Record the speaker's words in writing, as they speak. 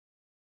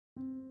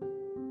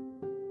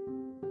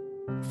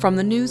From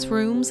the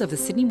newsrooms of the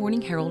Sydney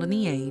Morning Herald and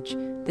The Age,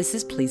 this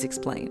is Please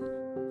Explain.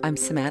 I'm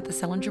Samantha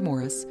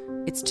Selinger-Morris.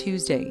 It's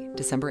Tuesday,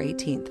 December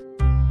 18th.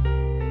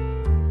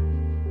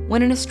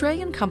 When an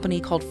Australian company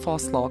called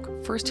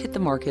Foslock first hit the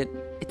market,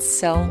 its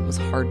sell was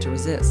hard to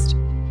resist.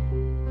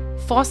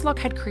 Foslock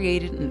had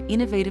created an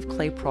innovative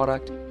clay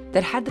product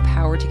that had the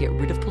power to get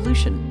rid of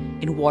pollution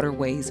in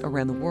waterways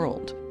around the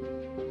world.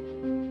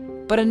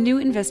 But a new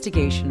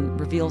investigation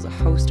reveals a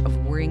host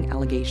of worrying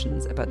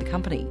allegations about the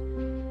company.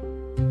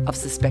 Of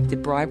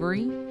suspected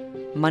bribery,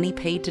 money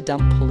paid to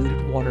dump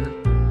polluted water,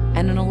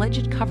 and an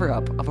alleged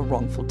cover-up of a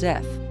wrongful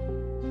death.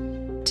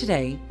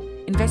 Today,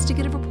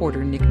 investigative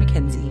reporter Nick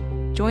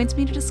McKenzie joins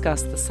me to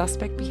discuss the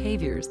suspect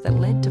behaviours that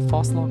led to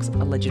Foslock's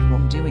alleged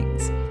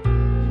wrongdoings,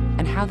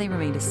 and how they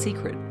remained a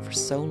secret for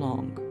so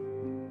long.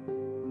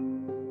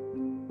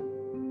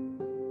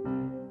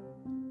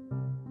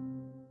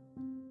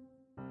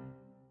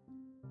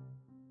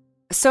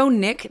 So,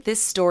 Nick,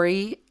 this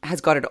story has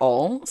got it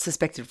all: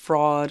 suspected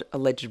fraud,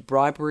 alleged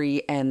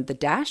bribery, and the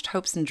dashed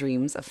hopes and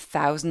dreams of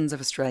thousands of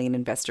Australian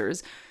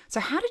investors. So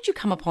how did you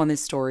come upon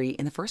this story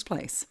in the first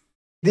place?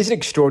 This is an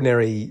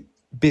extraordinary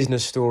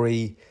business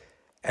story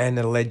and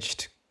an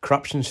alleged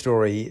corruption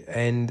story.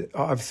 And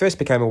I first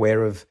became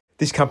aware of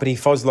this company,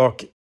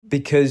 Foslock,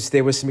 because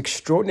there were some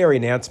extraordinary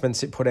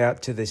announcements it put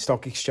out to the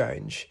stock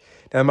exchange.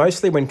 Now,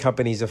 mostly when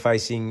companies are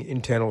facing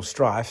internal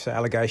strife, so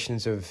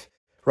allegations of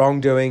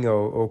wrongdoing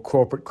or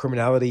corporate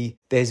criminality,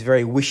 there's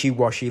very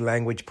wishy-washy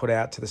language put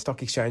out to the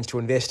stock exchange to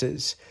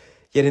investors.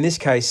 Yet in this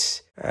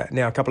case,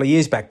 now a couple of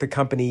years back, the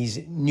company's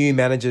new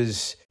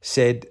managers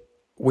said,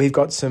 we've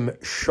got some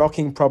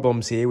shocking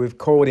problems here. We've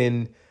called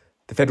in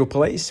the federal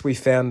police. We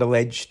found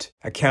alleged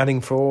accounting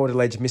fraud,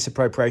 alleged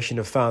misappropriation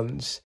of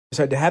funds.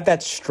 So to have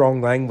that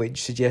strong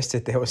language suggests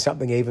that there was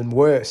something even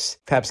worse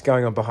perhaps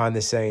going on behind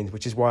the scenes,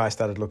 which is why I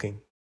started looking.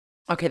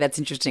 Okay, that's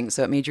interesting.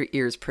 So it made your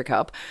ears prick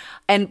up.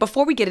 And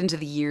before we get into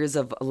the years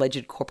of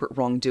alleged corporate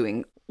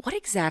wrongdoing, what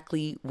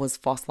exactly was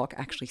Foslock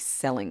actually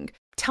selling?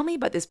 Tell me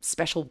about this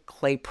special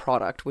clay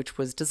product, which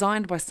was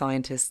designed by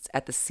scientists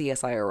at the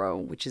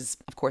CSIRO, which is,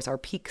 of course, our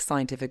peak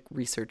scientific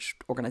research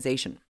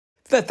organization.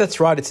 That's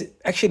right. It's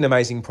actually an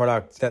amazing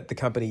product that the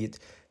company,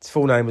 its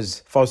full name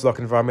was Foslock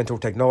Environmental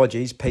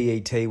Technologies,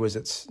 PET was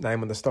its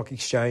name on the stock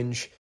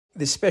exchange.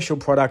 This special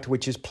product,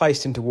 which is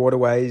placed into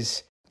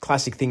waterways,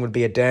 classic thing would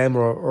be a dam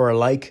or a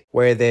lake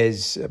where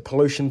there's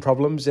pollution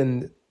problems,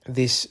 and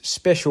this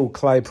special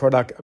clay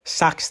product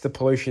sucks the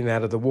pollution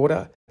out of the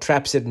water,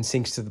 traps it and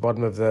sinks to the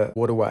bottom of the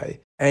waterway.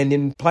 And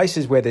in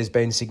places where there's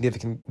been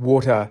significant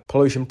water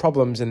pollution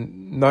problems,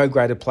 and no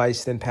greater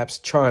place than perhaps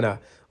China,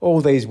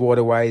 all these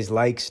waterways,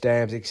 lakes,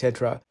 dams,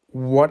 etc.,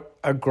 what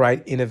a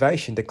great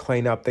innovation to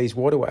clean up these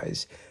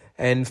waterways.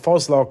 And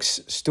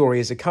Foslock's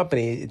story as a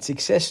company, its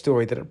success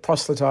story that it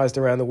proselytised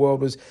around the world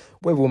was,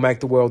 we will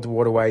make the world's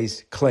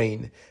waterways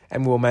clean,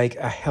 and we'll make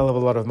a hell of a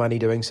lot of money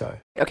doing so.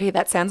 Okay,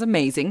 that sounds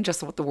amazing,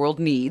 just what the world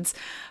needs.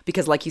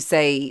 Because like you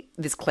say,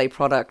 this clay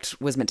product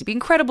was meant to be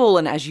incredible,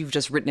 and as you've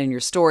just written in your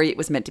story, it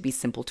was meant to be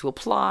simple to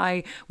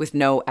apply, with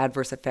no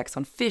adverse effects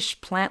on fish,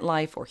 plant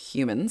life, or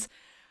humans.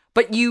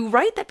 But you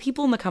write that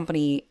people in the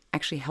company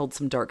actually held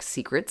some dark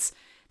secrets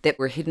that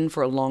were hidden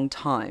for a long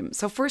time.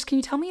 So first, can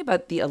you tell me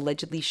about the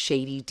allegedly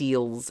shady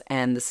deals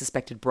and the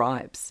suspected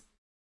bribes?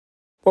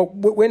 Well,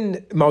 when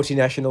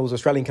multinationals,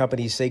 Australian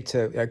companies seek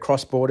to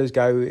cross borders,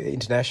 go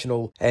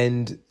international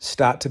and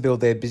start to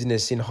build their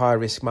business in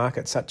high-risk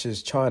markets such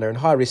as China, and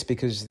high risk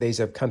because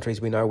these are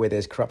countries we know where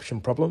there's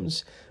corruption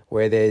problems,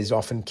 where there's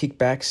often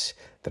kickbacks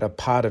that are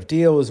part of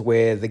deals,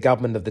 where the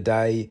government of the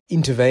day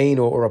intervene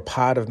or are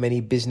part of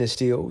many business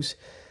deals.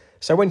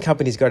 So when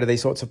companies go to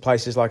these sorts of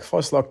places like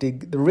Foslock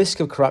did, the risk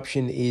of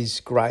corruption is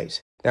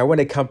great. Now, when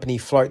a company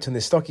floats on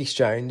the stock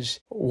exchange,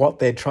 what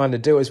they're trying to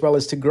do, as well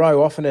as to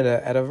grow often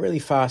at a really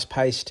fast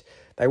pace,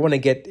 they want to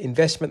get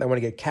investment, they want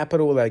to get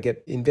capital, they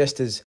get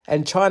investors.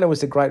 And China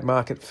was a great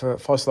market for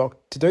Foslock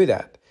to do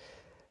that.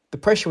 The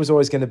pressure was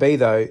always going to be,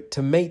 though,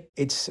 to meet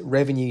its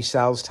revenue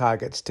sales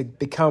targets, to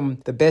become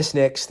the best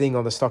next thing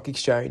on the stock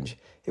exchange,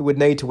 it would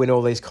need to win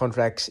all these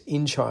contracts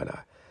in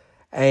China.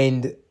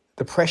 And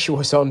the pressure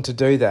was on to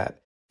do that.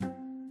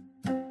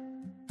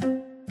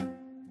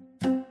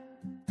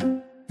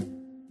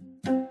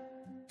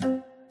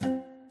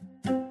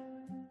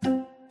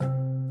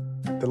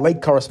 The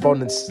leaked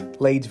correspondence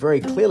leads very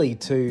clearly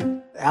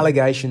to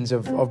allegations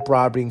of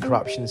bribery and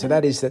corruption. So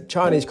that is that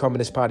Chinese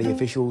Communist Party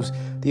officials,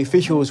 the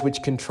officials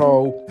which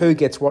control who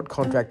gets what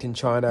contract in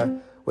China,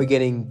 were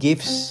getting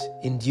gifts,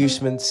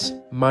 inducements,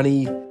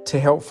 money to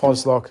help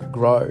Foslock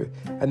grow,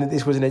 and that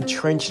this was an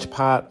entrenched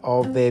part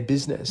of their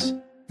business.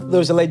 There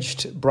was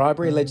alleged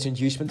bribery, alleged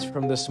inducements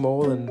from the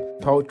small and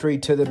poultry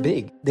to the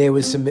big. There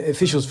was some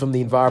officials from the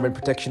Environment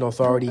Protection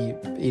Authority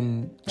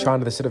in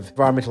China, the sort of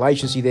environmental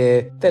agency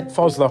there, that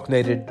Foslock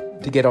needed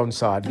to get on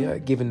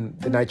side, given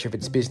the nature of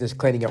its business,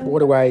 cleaning up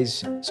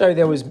waterways. So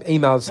there was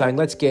emails saying,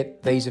 let's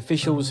get these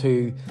officials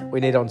who we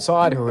need on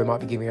side, who might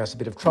be giving us a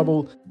bit of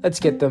trouble. Let's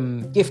get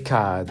them gift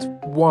cards,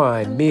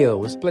 wine,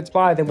 meals. Let's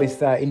buy them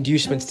with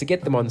inducements to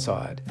get them on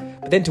side.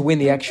 But then to win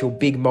the actual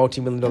big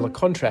multi-million-dollar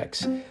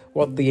contracts,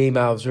 what the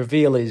emails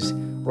reveal is,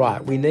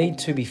 right, we need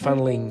to be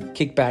funneling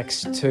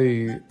kickbacks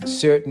to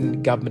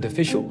certain government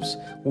officials.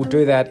 We'll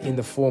do that in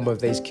the form of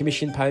these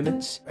commission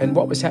payments. And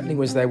what was happening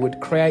was they would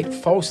create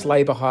false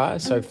labour hire,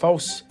 so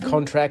false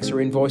contracts or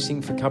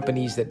invoicing for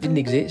companies that didn't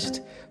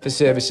exist, for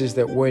services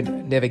that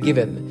weren't never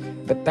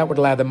given. But that would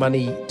allow the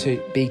money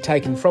to be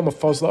taken from a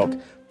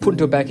FOSLOC, put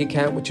into a bank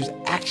account, which was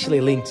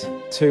actually linked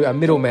to a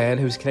middleman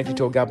who was connected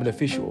to a government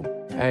official.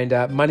 And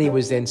money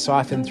was then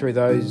siphoned through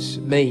those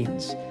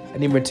means.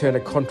 And in return, a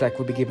contract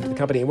would be given to the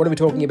company. And what are we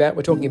talking about?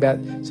 We're talking about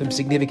some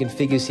significant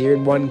figures here.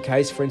 In one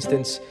case, for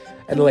instance,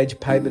 an alleged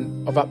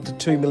payment of up to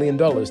 $2 million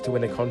to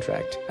win a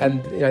contract.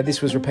 And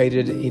this was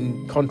repeated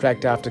in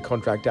contract after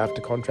contract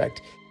after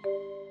contract.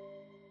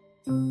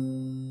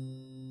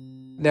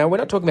 Now, we're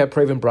not talking about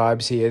proven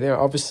bribes here.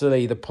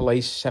 Obviously, the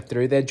police have to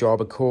do their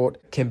job. A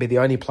court can be the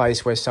only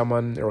place where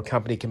someone or a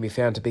company can be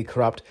found to be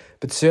corrupt.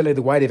 But certainly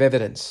the weight of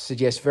evidence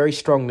suggests very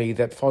strongly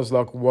that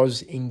FOSLOC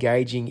was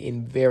engaging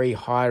in very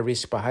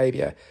high-risk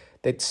behaviour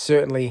that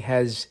certainly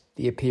has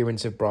the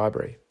appearance of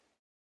bribery.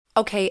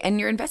 Okay, and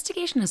your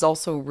investigation has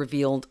also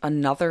revealed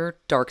another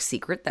dark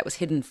secret that was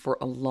hidden for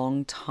a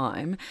long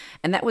time,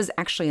 and that was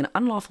actually an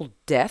unlawful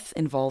death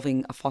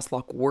involving a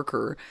FOSLOC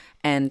worker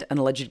and an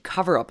alleged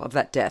cover-up of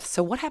that death.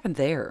 So what happened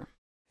there?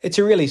 It's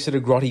a really sort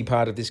of grotty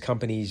part of this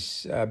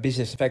company's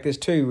business. In fact, there's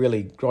two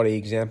really grotty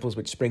examples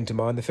which spring to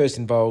mind. The first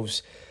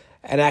involves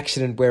an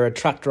accident where a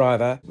truck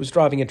driver was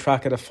driving a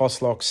truck at a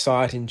FOSLOC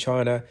site in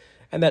China,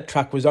 and that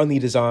truck was only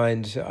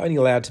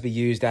allowed to be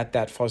used at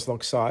that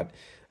FOSLOC site.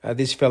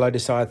 This fellow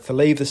decides to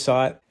leave the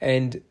site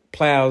and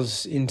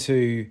ploughs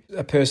into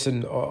a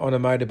person on a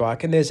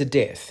motorbike, and there's a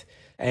death.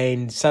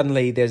 And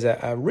suddenly there's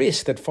a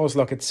risk that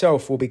FOSLOC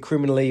itself will be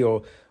criminally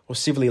or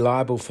civilly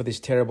liable for this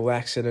terrible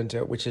accident,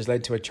 which has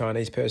led to a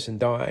Chinese person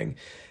dying.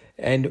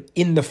 And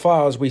in the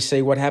files, we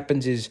see what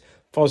happens is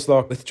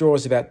FOSLOC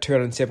withdraws about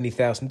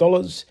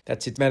 $270,000.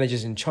 That's its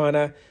managers in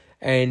China,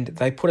 and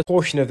they put a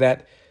portion of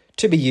that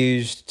to be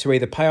used to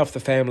either pay off the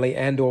family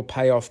and or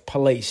pay off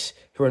police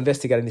who are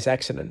investigating this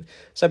accident.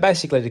 So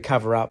basically to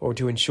cover up or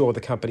to ensure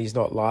the company is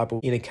not liable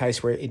in a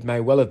case where it may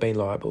well have been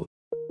liable.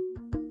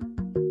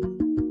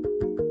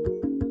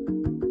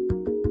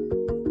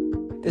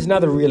 There's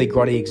another really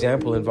grotty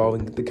example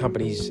involving the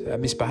company's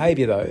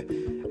misbehaviour though,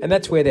 and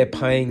that's where they're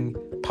paying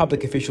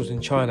public officials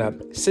in China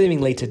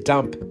seemingly to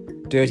dump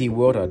dirty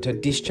water, to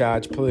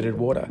discharge polluted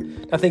water.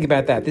 Now think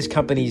about that. This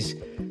company's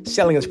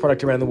selling its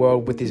product around the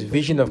world with this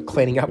vision of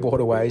cleaning up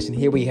waterways, and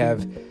here we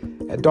have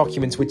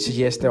documents which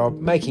suggest they are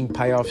making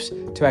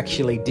payoffs to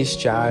actually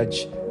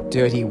discharge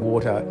dirty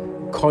water,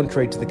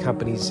 contrary to the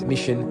company's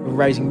mission,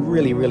 raising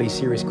really, really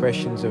serious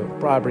questions of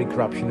bribery,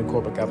 corruption and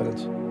corporate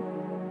governance.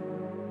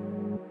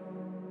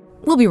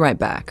 We'll be right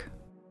back.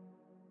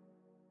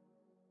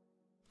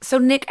 So,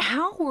 Nick,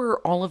 how were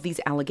all of these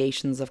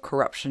allegations of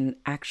corruption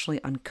actually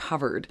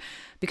uncovered?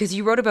 Because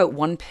you wrote about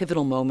one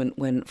pivotal moment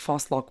when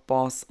FOSLOC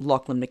boss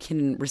Lachlan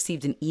McKinnon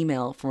received an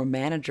email from a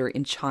manager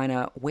in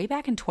China way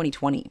back in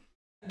 2020.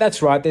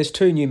 That's right. There's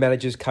two new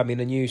managers come in,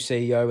 a new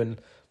CEO and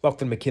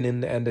Lachlan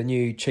McKinnon and a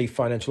new chief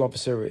financial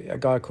officer, a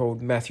guy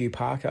called Matthew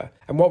Parker.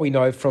 And what we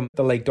know from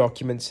the leaked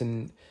documents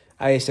and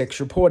ASX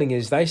reporting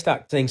is they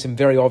start seeing some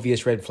very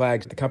obvious red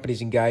flags. The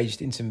company's engaged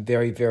in some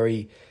very,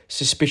 very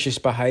suspicious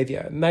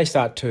behaviour. And they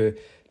start to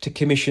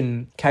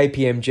commission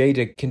KPMG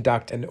to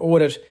conduct an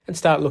audit and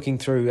start looking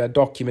through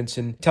documents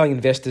and telling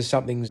investors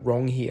something's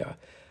wrong here.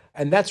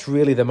 And that's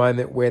really the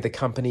moment where the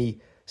company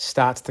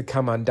starts to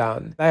come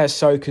undone. They are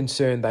so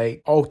concerned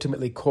they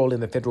ultimately call in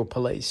the federal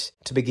police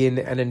to begin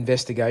an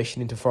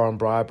investigation into foreign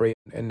bribery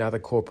and other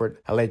corporate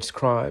alleged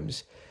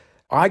crimes.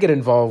 I get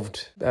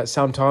involved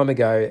some time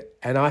ago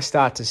and I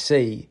start to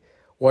see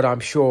what I'm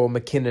sure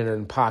McKinnon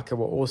and Parker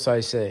were also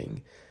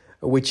seeing,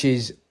 which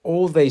is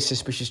all these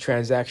suspicious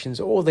transactions,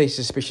 all these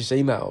suspicious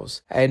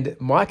emails. And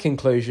my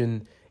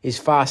conclusion is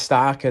far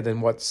starker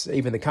than what's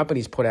even the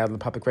company's put out on the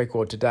public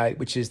record to date,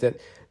 which is that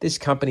this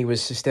company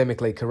was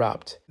systemically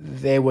corrupt.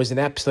 There was an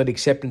absolute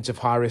acceptance of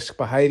high-risk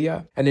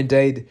behaviour, and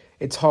indeed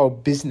its whole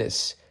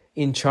business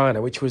in China,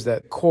 which was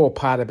the core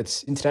part of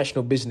its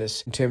international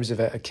business in terms of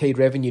a key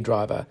revenue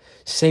driver,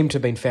 seemed to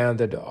have been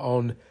founded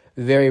on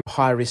very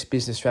high-risk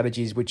business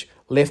strategies which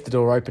left the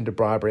door open to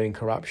bribery and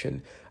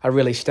corruption. A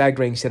really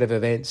staggering set of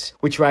events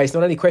which raised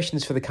not only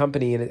questions for the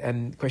company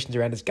and questions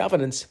around its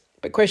governance,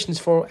 but questions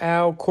for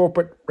our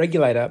corporate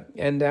regulator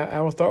and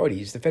our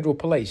authorities, the federal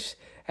police,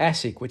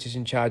 ASIC, which is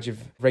in charge of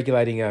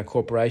regulating our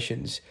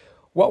corporations.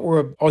 What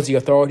were Aussie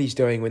authorities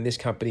doing when this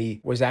company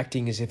was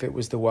acting as if it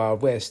was the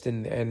Wild West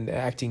and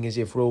acting as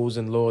if rules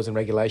and laws and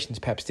regulations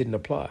perhaps didn't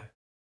apply?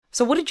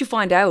 So what did you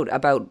find out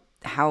about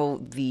how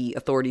the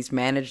authorities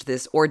managed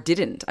this or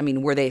didn't? I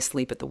mean, were they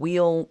asleep at the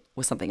wheel?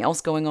 Was something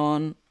else going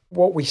on?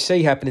 what we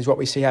see happen is what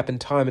we see happen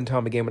time and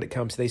time again when it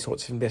comes to these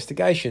sorts of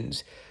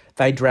investigations.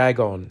 They drag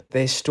on,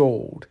 they're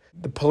stalled.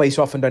 The police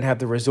often don't have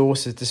the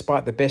resources,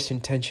 despite the best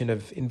intention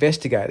of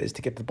investigators,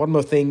 to get to the bottom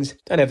of things,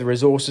 don't have the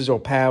resources or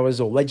powers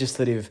or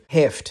legislative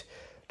heft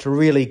to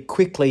really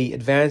quickly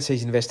advance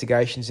these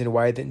investigations in a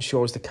way that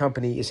ensures the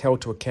company is held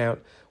to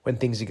account when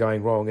things are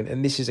going wrong.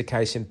 And this is a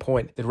case in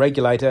point. The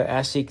regulator,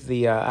 ASIC,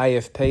 the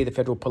AFP, the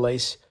Federal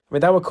Police,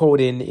 they were called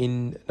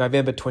in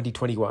November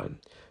 2021.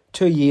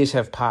 2 years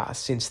have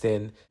passed since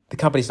then. The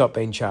company's not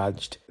been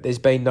charged. There's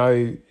been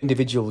no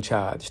individual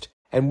charged.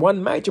 And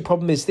one major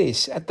problem is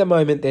this. At the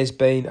moment, there's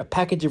been a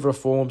package of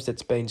reforms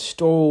that's been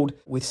stalled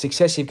with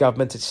successive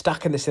governments. It's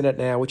stuck in the Senate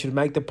now, which would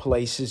make the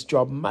police's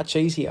job much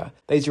easier.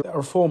 These are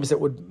reforms that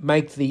would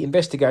make the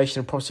investigation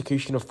and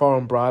prosecution of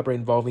foreign bribery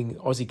involving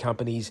Aussie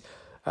companies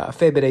a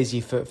fair bit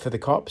easier for the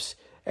cops.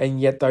 And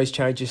yet those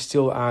changes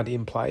still aren't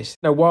in place.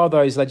 Now, while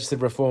those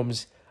legislative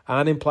reforms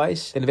aren't in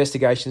place,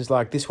 investigations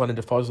like this one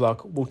into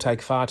Foslock will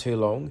take far too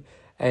long.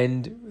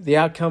 And the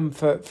outcome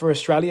for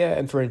Australia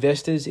and for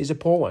investors is a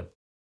poor one.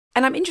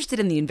 And I'm interested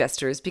in the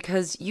investors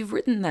because you've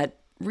written that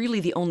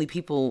really the only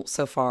people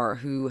so far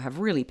who have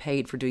really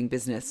paid for doing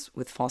business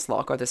with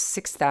Foslock are the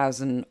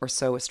 6,000 or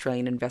so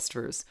Australian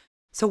investors.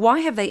 So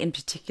why have they in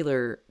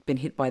particular been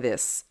hit by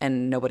this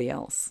and nobody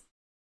else?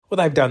 Well,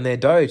 they've done their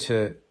dough,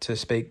 to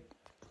speak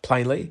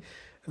plainly.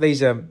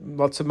 These are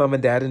lots of mum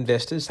and dad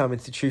investors, some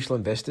institutional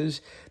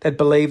investors, that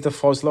believe the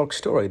Foslock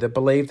story, that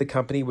believe the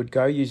company would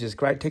go use this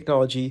great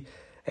technology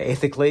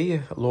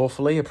ethically,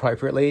 lawfully,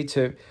 appropriately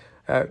to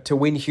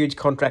win huge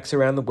contracts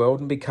around the world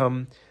and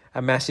become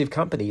a massive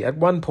company. At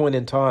one point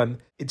in time,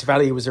 its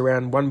value was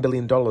around $1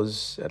 billion,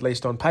 at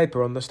least on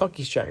paper, on the stock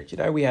exchange.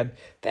 We had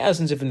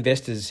thousands of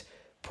investors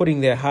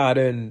putting their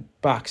hard-earned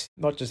bucks,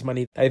 not just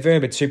money they've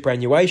earned, but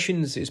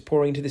superannuations is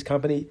pouring into this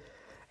company.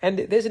 And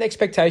there's an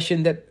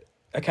expectation that,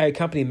 okay, a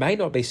company may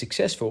not be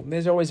successful.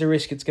 There's always a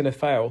risk it's going to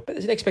fail. But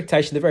there's an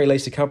expectation, at the very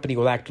least, a company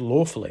will act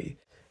lawfully.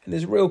 And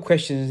there's real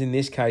questions in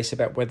this case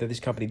about whether this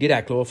company did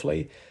act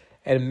lawfully,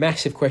 and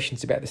massive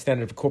questions about the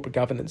standard of corporate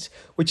governance,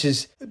 which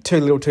is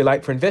too little too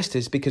late for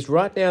investors, because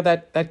right now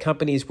that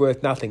company is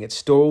worth nothing. It's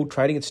stalled,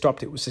 trading had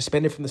stopped, it was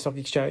suspended from the stock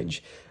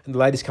exchange, and the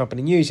latest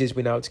company news is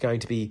we know it's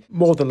going to be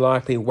more than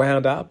likely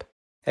wound up.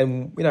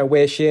 And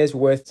where shares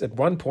were worth at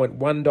one point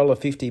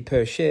 $1.50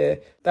 per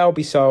share, they'll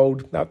be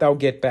sold, they'll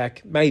get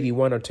back maybe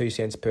 1 or 2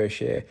 cents per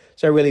share.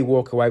 So really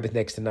walk away with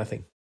next to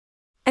nothing.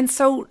 And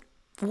so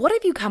what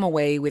have you come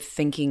away with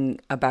thinking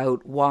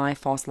about why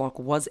Foslock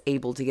was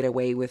able to get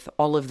away with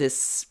all of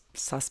this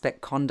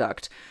suspect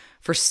conduct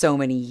for so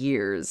many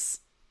years?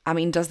 I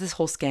mean, does this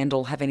whole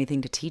scandal have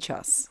anything to teach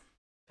us?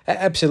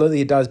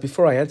 Absolutely it does.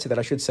 Before I answer that,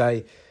 I should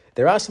say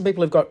there are some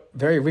people who've got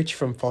very rich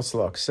from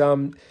Foslock.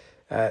 Some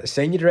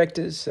senior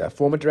directors,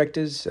 former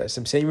directors,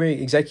 some senior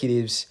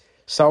executives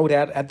sold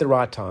out at the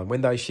right time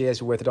when those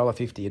shares were worth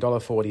 $1.50,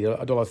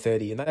 $1.40,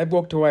 $1.30, and they've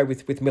walked away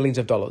with millions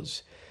of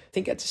dollars. I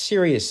think that's a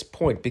serious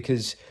point,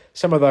 because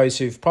some of those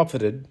who've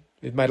profited,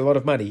 who've made a lot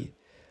of money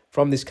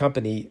from this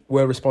company,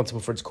 were responsible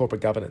for its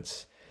corporate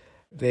governance.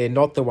 They're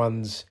not the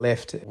ones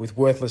left with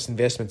worthless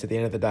investments at the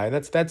end of the day.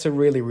 That's a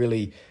really,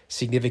 really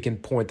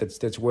significant point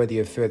that's worthy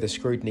of further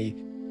scrutiny.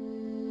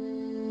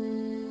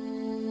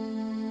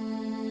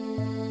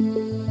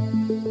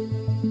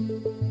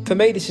 For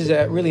me, this is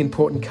a really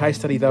important case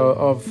study, though,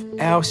 of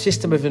our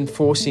system of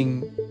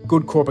enforcing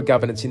good corporate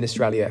governance in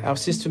Australia, our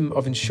system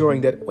of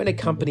ensuring that when a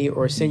company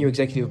or a senior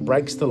executive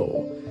breaks the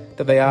law,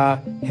 that they are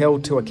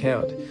held to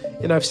account.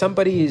 If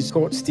somebody is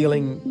caught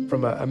stealing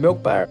from a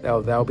milk bar,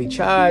 they'll be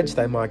charged,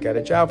 they might go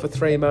to jail for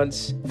 3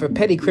 months. For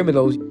petty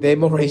criminals, they're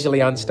more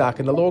easily unstuck,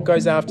 and the law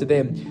goes after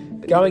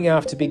them. Going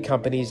after big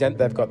companies, and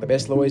they've got the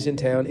best lawyers in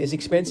town, is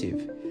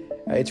expensive.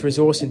 It's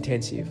resource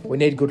intensive. We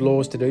need good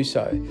laws to do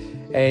so.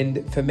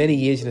 And for many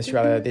years in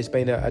Australia, there's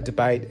been a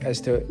debate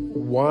as to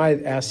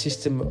why our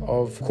system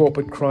of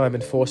corporate crime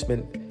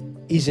enforcement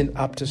isn't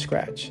up to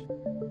scratch.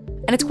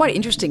 And it's quite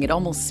interesting. It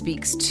almost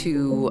speaks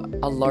to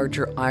a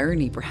larger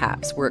irony,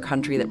 perhaps. We're a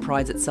country that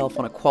prides itself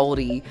on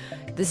equality.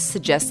 This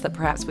suggests that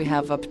perhaps we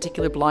have a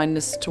particular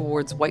blindness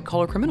towards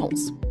white-collar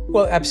criminals.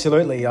 Well,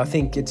 absolutely. I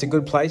think it's a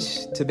good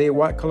place to be a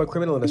white-collar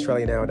criminal in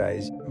Australia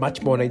nowadays.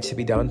 Much more needs to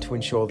be done to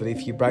ensure that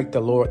if you break the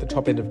law at the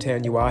top end of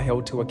town, you are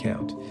held to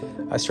account.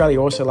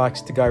 Australia also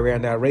likes to go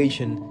around our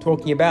region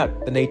talking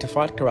about the need to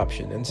fight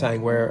corruption and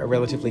saying we're a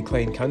relatively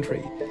clean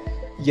country.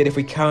 Yet if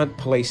we can't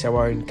police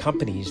our own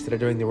companies that are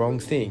doing the wrong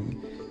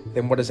thing,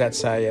 then what does that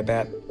say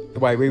about the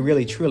way we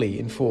really truly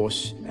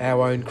enforce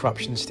our own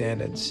corruption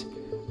standards?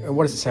 And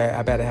what does it say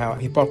about our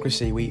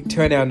hypocrisy? We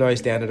turn our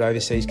nose down at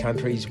overseas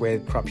countries where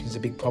corruption is a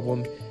big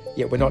problem,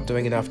 yet we're not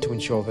doing enough to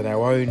ensure that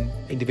our own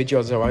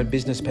individuals, our own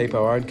business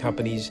people, our own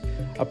companies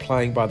are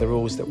playing by the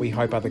rules that we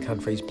hope other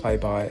countries play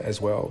by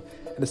as well.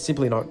 And it's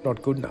simply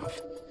not good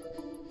enough.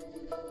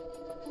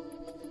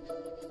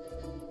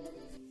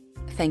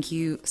 Thank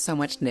you so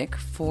much, Nick,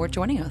 for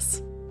joining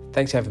us.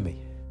 Thanks for having me.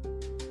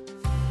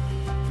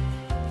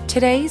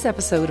 Today's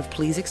episode of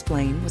Please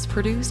Explain was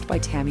produced by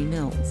Tammy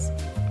Mills.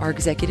 Our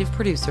executive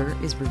producer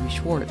is Ruby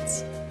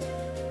Schwartz.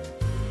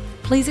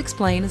 Please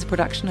Explain is a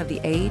production of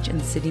The Age and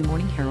the Sydney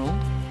Morning Herald.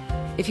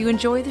 If you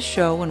enjoy the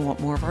show and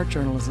want more of our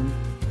journalism,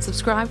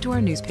 subscribe to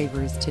our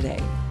newspapers today.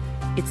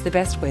 It's the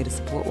best way to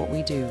support what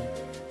we do.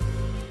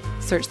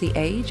 Search The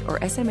Age or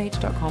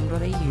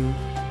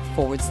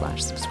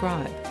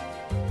smh.com.au/subscribe.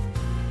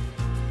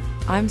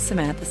 I'm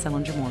Samantha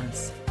Selinger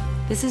Morris.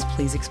 This is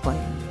Please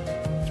Explain.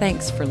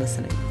 Thanks for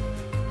listening.